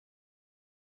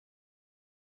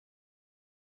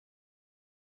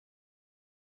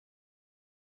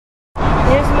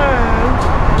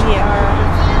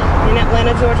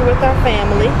with our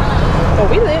family. Oh,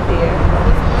 we live here.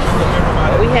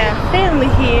 But we have family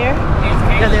here.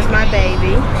 Now there's my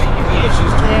baby. There's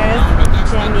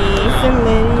Janice and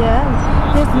Lydia.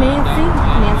 There's Nancy.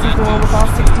 Nancy's the one with all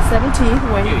 67 teeth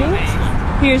waving.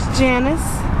 Here's Janice.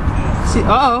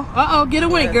 Uh-oh, get a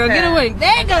wink, girl, get a wink.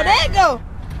 There you go, there you go.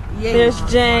 There's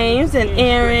James and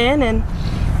Aaron and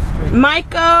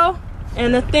Michael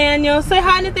and Nathaniel. Say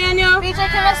hi, Nathaniel. BJ,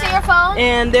 can I see your phone?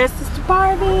 And there's Sister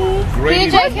Barbie.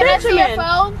 BJ, can I see your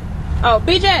phone? Oh,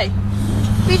 BJ.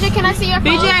 BJ, can I see your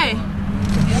phone? BJ.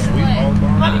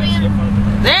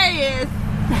 There he is.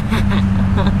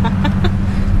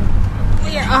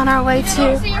 We are on our way to...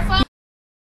 See your phone?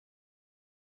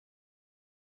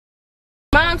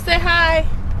 Mom, say hi.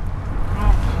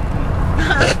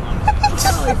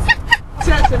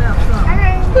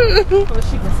 Well,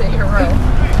 she can say her row.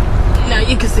 Now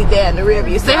you can see Dad in the rear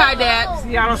view. Say hi, Dad.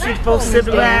 Y'all don't see folks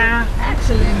sitting around.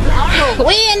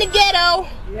 We in the ghetto.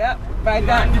 Yep, right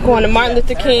down. Going to Martin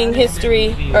Luther King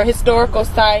historical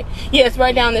site. Yeah, it's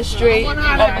right down the street,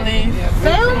 I believe.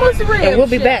 And we'll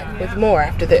be back with more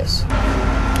after this.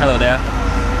 Hello, Dad.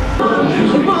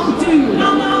 It won't do.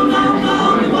 No, no, no,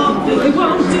 no. It won't do. It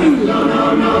won't do. No,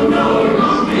 no, no, no.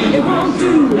 It won't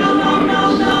do. No, no,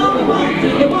 no, no. It won't do.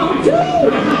 It won't do.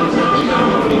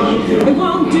 It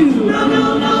won't do. No,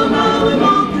 no, no, no. It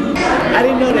won't do. I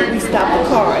didn't know that we stopped the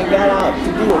car and got out to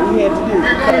do what we had to do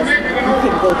because we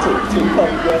couldn't go to the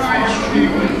public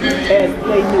restroom as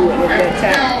they knew it at that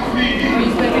time.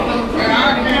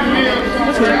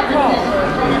 To the car.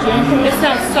 It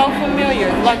sounds so familiar.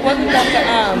 Like, wasn't that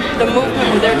the movement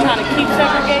where they're trying to keep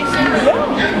segregation?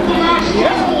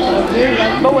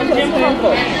 Yeah. But with Jim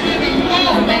Crow.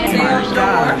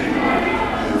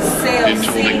 Cell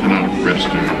C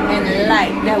and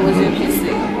light that was in his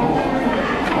cell.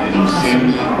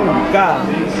 Oh God.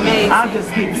 I just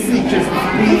get sick just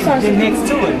being next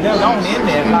to it. They're on in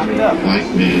there locked up.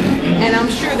 And I'm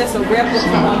sure that's a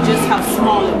replica of just how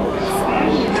small it was.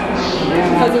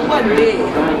 Because it wasn't big.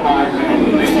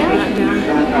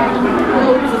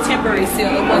 Well, it was a temporary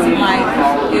cell. It wasn't like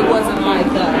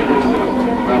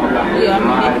yeah, I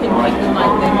mean, they couldn't make them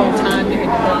like that whole time. They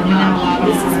had done now.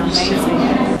 This is amazing.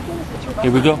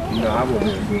 Here we go. No, I won't.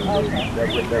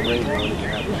 That range on it, you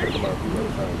have to check them out a few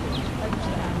other times.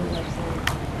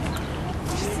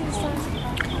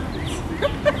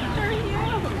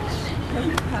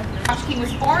 King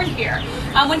was born here.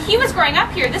 When he was growing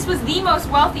up here, this was the most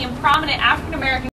wealthy and prominent African American